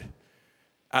sword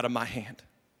out of my hand.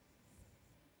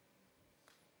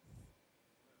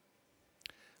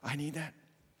 I need that.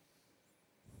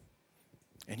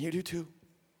 And you do too.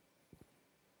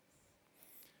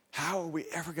 How are we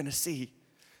ever going to see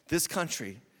this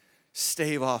country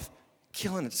stave off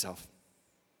killing itself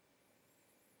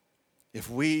if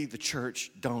we, the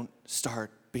church, don't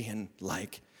start being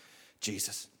like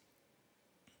Jesus?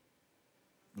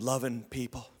 Loving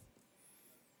people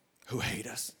who hate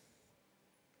us.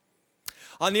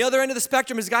 On the other end of the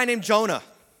spectrum is a guy named Jonah.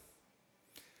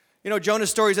 You know, Jonah's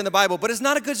story is in the Bible, but it's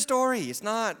not a good story. It's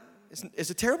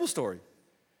a terrible story.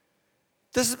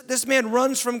 This man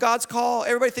runs from God's call.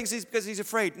 Everybody thinks because he's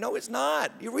afraid. No, it's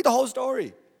not. You read the whole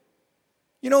story.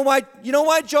 You know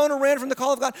why Jonah ran from the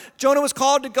call of God? Jonah was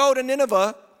called to go to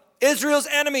Nineveh, Israel's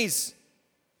enemies,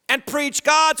 and preach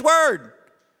God's word.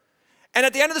 And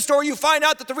at the end of the story, you find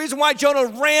out that the reason why Jonah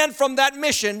ran from that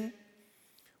mission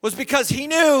was because he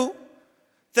knew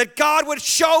that God would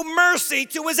show mercy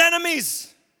to his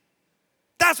enemies.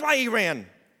 That's why he ran.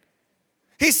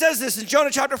 He says this in Jonah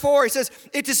chapter 4. He says,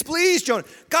 it displeased Jonah.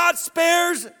 God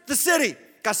spares the city.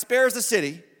 God spares the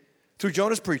city through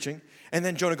Jonah's preaching. And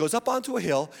then Jonah goes up onto a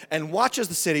hill and watches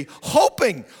the city,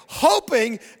 hoping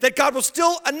that God will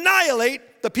still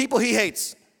annihilate the people he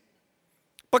hates.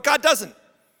 But God doesn't.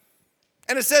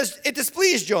 And it says it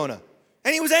displeased Jonah.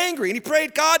 And he was angry. And he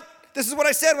prayed, God, this is what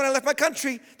I said when I left my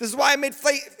country. This is why I made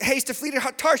haste to flee to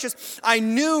Tarshish. I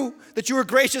knew that you were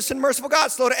gracious and merciful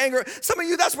God, slow to anger. Some of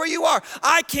you, that's where you are.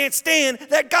 I can't stand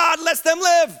that God lets them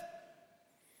live.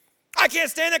 I can't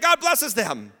stand that God blesses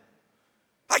them.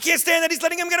 I can't stand that he's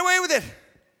letting them get away with it.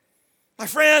 My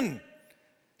friend,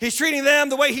 he's treating them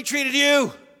the way he treated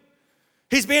you.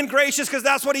 He's being gracious because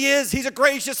that's what he is. He's a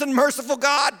gracious and merciful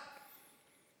God.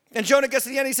 And Jonah gets to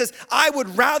the end, he says, I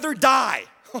would rather die.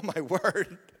 Oh, my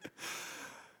word.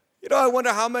 You know, I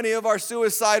wonder how many of our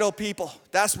suicidal people,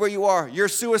 that's where you are. You're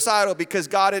suicidal because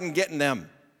God isn't getting them.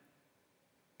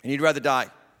 And you'd rather die.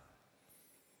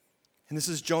 And this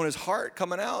is Jonah's heart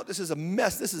coming out. This is a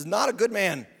mess. This is not a good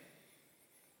man.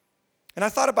 And I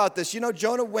thought about this. You know,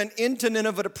 Jonah went into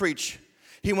Nineveh to preach.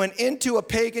 He went into a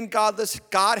pagan, godless,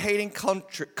 God-hating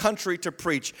country to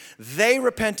preach. They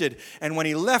repented. And when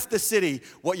he left the city,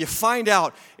 what you find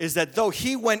out is that though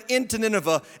he went into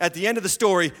Nineveh, at the end of the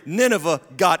story, Nineveh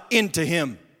got into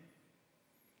him.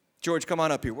 George, come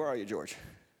on up here. Where are you, George?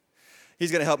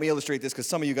 He's going to help me illustrate this because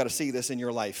some of you got to see this in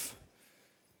your life.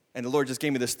 And the Lord just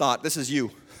gave me this thought. This is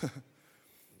you.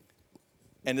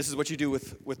 And this is what you do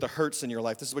with the hurts in your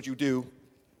life. This is what you do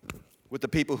with the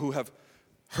people who have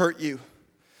hurt you.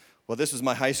 Well, this was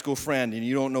my high school friend, and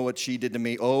you don't know what she did to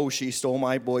me. Oh, she stole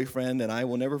my boyfriend, and I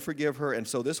will never forgive her. And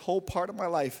so this whole part of my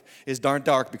life is darn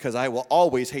dark because I will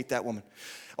always hate that woman.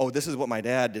 Oh, this is what my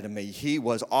dad did to me. He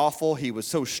was awful. He was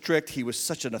so strict. He was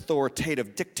such an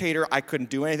authoritative dictator. I couldn't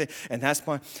do anything. And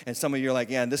some of you are like,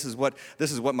 yeah, and this is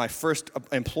what my first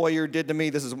employer did to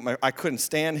me. I couldn't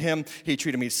stand him. He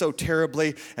treated me so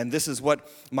terribly. And this is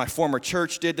what my former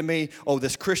church did to me. Oh,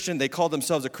 this Christian, they called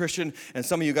themselves a Christian. And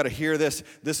some of you got to hear this.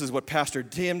 This is what Pastor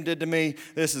Tim did to me.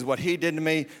 This is what he did to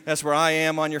me. That's where I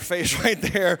am on your face right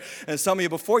there. And some of you,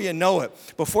 before you know it,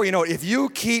 if you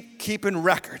keep keeping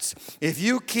records, if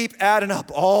you keep adding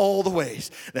up all the ways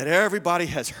that everybody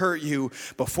has hurt you,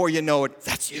 before you know it,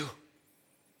 that's you.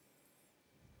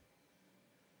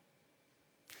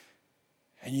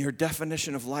 And your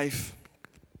definition of life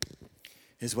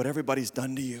is what everybody's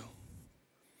done to you.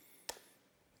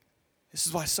 This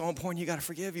is why it's so important. You got to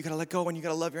forgive, you got to let go, and you got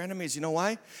to love your enemies. You know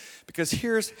why? Because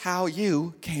here's how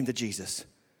you came to Jesus.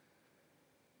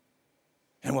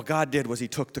 And what God did was he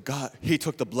took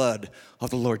the blood of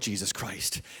the Lord Jesus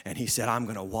Christ, and he said, I'm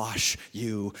going to wash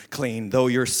you clean. Though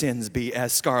your sins be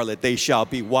as scarlet, they shall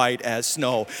be white as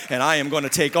snow. And I am going to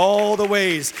take all the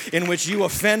ways in which you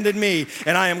offended me,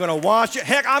 and I am going to wash you.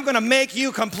 Heck, I'm going to make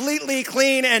you completely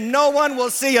clean, and no one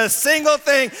will see a single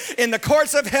thing. In the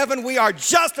courts of heaven, we are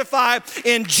justified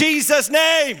in Jesus'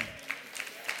 name.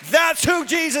 That's who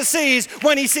Jesus sees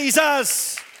when he sees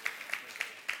us.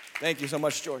 Thank you so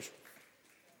much, George.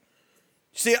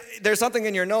 See, there's something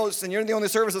in your notes, and you're the only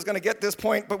service that's going to get this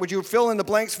point, but would you fill in the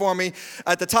blanks for me?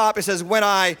 At the top, it says, when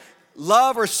I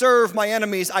love or serve my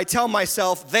enemies, I tell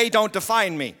myself they don't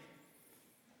define me.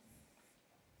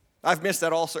 I've missed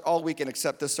that all weekend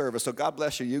except this service, so God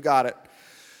bless you. You got it.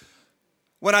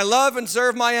 When I love and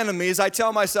serve my enemies, I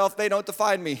tell myself they don't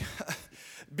define me.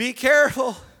 Be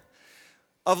careful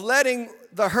of letting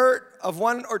the hurt of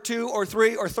 1 or 2 or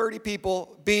 3 or 30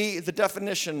 people be the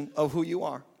definition of who you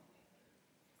are.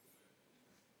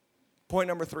 Point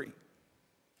number 3.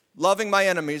 Loving my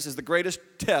enemies is the greatest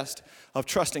test of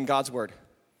trusting God's word.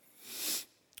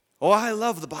 Oh, I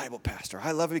love the Bible, Pastor.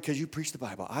 I love it because you preach the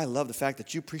Bible. I love the fact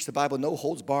that you preach the Bible, no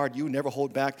holds barred. You never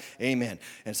hold back. Amen.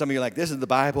 And some of you are like, this is the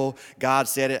Bible. God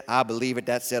said it. I believe it.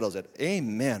 That settles it.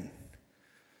 Amen.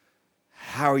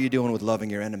 How are you doing with loving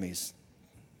your enemies?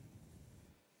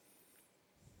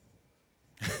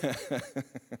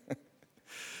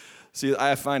 See,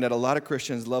 I find that a lot of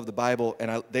Christians love the Bible,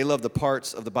 and they love the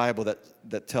parts of the Bible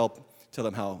that tell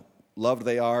them how loved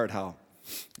they are and how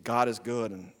God is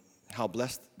good and how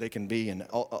blessed they can be, and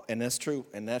that's true,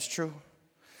 and that's true.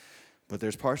 But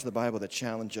there's parts of the Bible that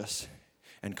challenge us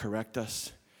and correct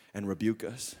us and rebuke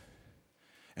us,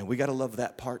 and we got to love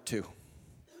that part too.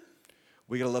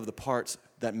 We got to love the parts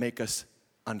that make us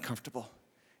uncomfortable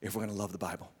if we're going to love the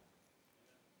Bible.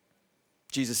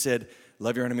 Jesus said,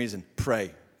 love your enemies and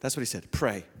pray. That's what he said,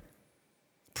 pray.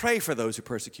 Pray for those who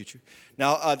persecute you.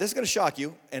 Now, this is going to shock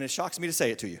you, and it shocks me to say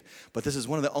it to you, but this is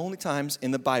one of the only times in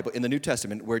the Bible, in the New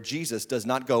Testament, where Jesus does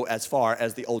not go as far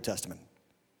as the Old Testament.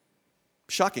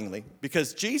 Shockingly,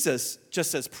 because Jesus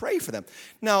just says pray for them.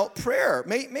 Now, prayer,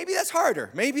 maybe that's harder.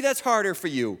 Maybe that's harder for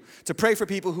you to pray for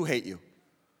people who hate you.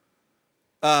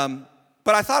 But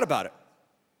I thought about it.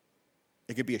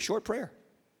 It could be a short prayer.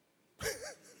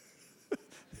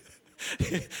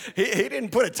 He didn't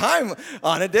put a time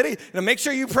on it, did he? Now make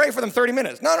sure you pray for them 30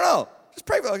 minutes. No. Just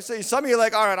pray for them. See, some of you are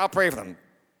like, all right, I'll pray for them.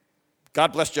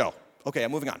 God bless Joe. Okay,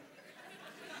 I'm moving on.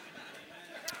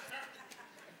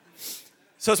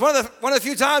 So it's one of the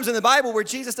few times in the Bible where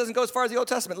Jesus doesn't go as far as the Old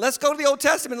Testament. Let's go to the Old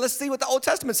Testament. Let's see what the Old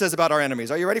Testament says about our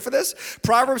enemies. Are you ready for this?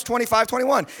 Proverbs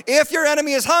 25:21. If your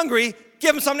enemy is hungry,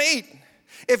 give him something to eat.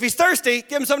 If he's thirsty,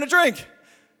 give him something to drink.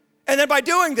 And then by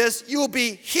doing this, you will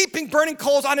be heaping burning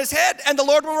coals on his head, and the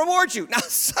Lord will reward you. Now,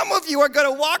 some of you are going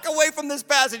to walk away from this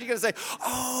passage. You're going to say,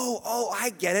 oh, I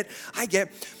get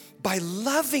it. By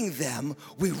loving them,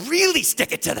 we really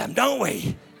stick it to them, don't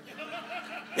we?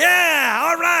 Yeah,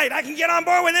 all right, I can get on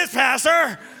board with this,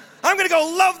 Pastor. I'm going to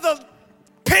go love the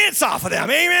pants off of them,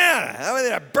 amen.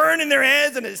 They're burning their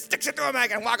heads, and it sticks it to them, I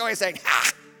can walk away saying,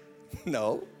 ha!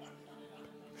 No.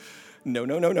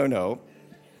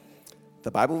 The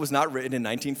Bible was not written in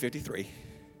 1953.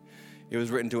 It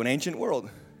was written to an ancient world.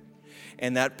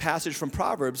 And that passage from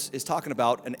Proverbs is talking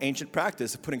about an ancient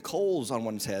practice of putting coals on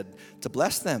one's head to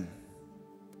bless them.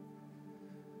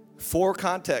 4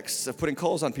 contexts of putting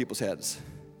coals on people's heads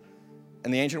in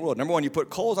the ancient world. Number 1, you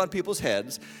put coals on people's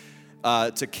heads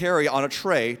to carry on a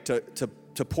tray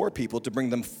to poor people to bring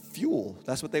them fuel.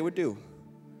 That's what they would do.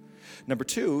 Number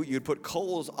 2, you'd put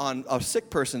coals on a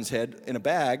sick person's head in a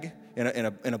bag,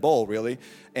 in a bowl, really,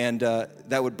 and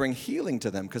that would bring healing to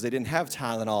them because they didn't have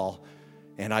Tylenol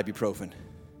and ibuprofen.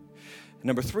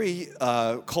 Number 3,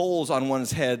 coals on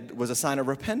one's head was a sign of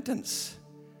repentance.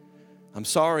 I'm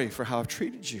sorry for how I've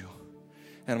treated you,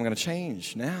 and I'm going to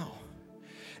change now.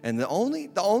 And the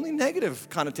only negative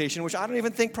connotation, which I don't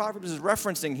even think Proverbs is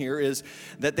referencing here, is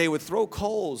that they would throw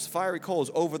coals, fiery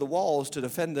coals, over the walls to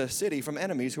defend the city from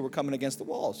enemies who were coming against the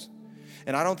walls.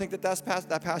 And I don't think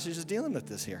that passage is dealing with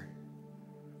this here.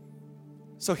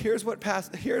 So here's what Proverbs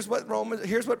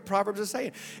is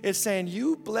saying. It's saying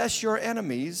you bless your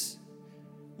enemies,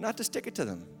 not to stick it to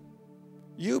them.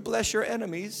 You bless your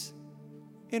enemies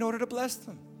in order to bless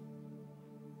them.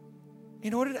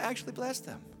 In order to actually bless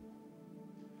them.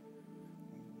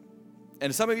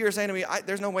 And some of you are saying to me,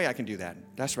 there's no way I can do that.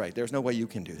 That's right. There's no way you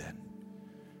can do that.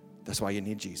 That's why you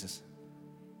need Jesus.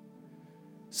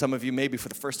 Some of you maybe for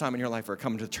the first time in your life are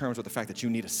coming to terms with the fact that you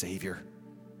need a Savior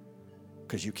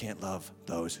because you can't love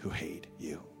those who hate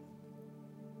you.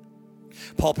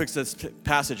 Paul picks this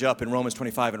passage up in Romans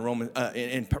 25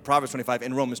 in Proverbs 25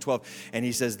 in Romans 12, and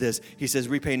he says this. He says,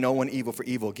 repay no one evil for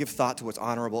evil. Give thought to what's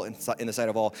honorable in the sight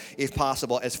of all. If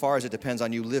possible, as far as it depends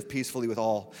on you, live peacefully with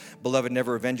all. Beloved,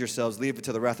 never revenge yourselves. Leave it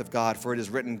to the wrath of God, for it is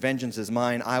written, vengeance is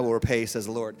mine, I will repay, says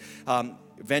the Lord.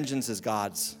 Vengeance is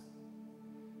God's.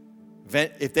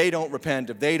 If they don't repent,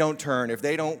 if they don't turn, if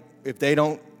they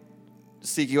don't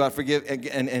seek you out, forgive,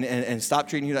 and stop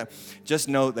treating you that, just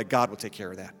know that God will take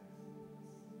care of that.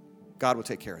 God will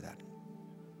take care of that.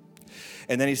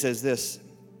 And then he says this,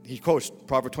 he quotes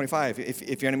Proverbs 25,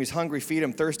 if your enemy's hungry, feed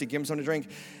him, thirsty, give him something to drink.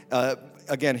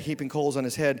 Again, heaping coals on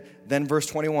his head. Then verse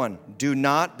 21, do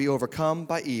not be overcome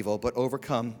by evil, but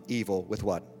overcome evil with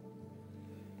what?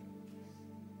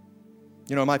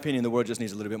 You know, in my opinion, the world just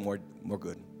needs a little bit more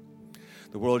good.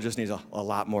 The world just needs a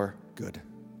lot more good.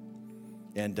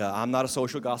 And I'm not a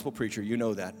social gospel preacher, you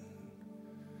know that.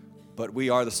 But we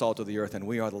are the salt of the earth and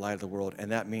we are the light of the world,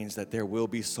 and that means that there will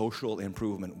be social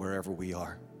improvement wherever we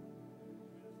are.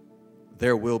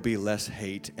 There will be less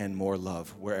hate and more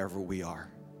love wherever we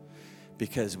are.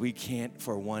 Because we can't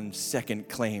for 1 second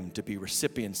claim to be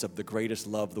recipients of the greatest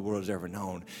love the world has ever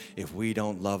known if we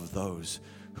don't love those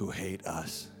who hate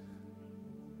us.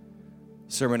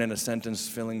 Sermon in a sentence,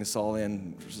 filling this all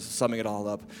in, summing it all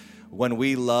up. When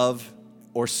we love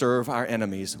or serve our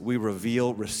enemies, we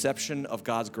reveal reception of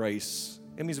God's grace.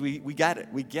 It means we get it.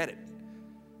 We get it.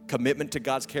 Commitment to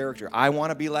God's character. I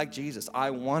want to be like Jesus. I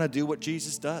want to do what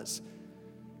Jesus does.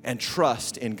 And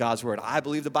trust in God's word. I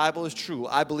believe the Bible is true.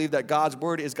 I believe that God's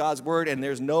word is God's word, and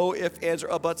there's no ifs, ands,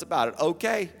 or buts about it.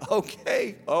 Okay,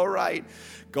 all right.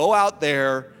 Go out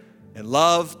there and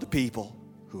love the people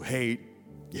who hate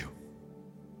you.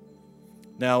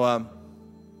 Now,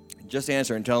 just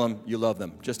answer and tell them you love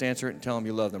them. Just answer it and tell them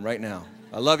you love them right now.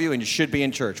 I love you, and you should be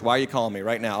in church. Why are you calling me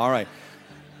right now? All right.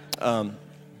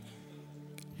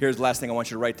 Here's the last thing I want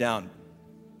you to write down.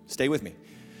 Stay with me,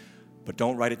 but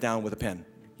don't write it down with a pen.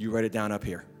 You write it down up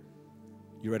here.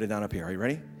 You write it down up here. Are you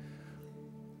ready?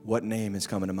 What name is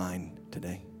coming to mind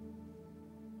today?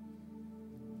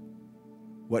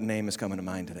 What name is coming to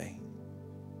mind today?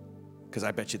 Because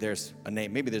I bet you there's a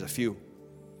name. Maybe there's a few.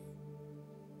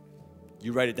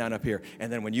 You write it down up here.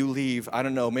 And then when you leave, I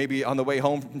don't know, maybe on the way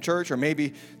home from church or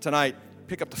maybe tonight,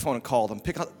 pick up the phone and call them.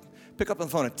 Pick up the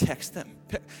phone and text them.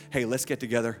 Hey, let's get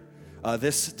together.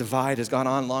 This divide has gone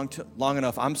on long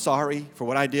enough. I'm sorry for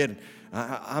what I did.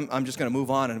 I'm just going to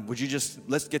move on, and would you just,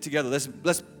 let's get together.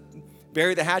 Let's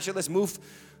bury the hatchet. Let's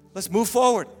move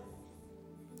forward.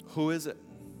 Who is it?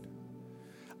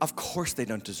 Of course they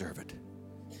don't deserve it.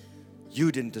 You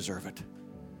didn't deserve it.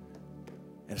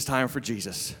 And it's time for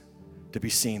Jesus to be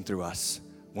seen through us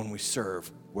when we serve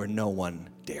where no one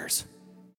dares.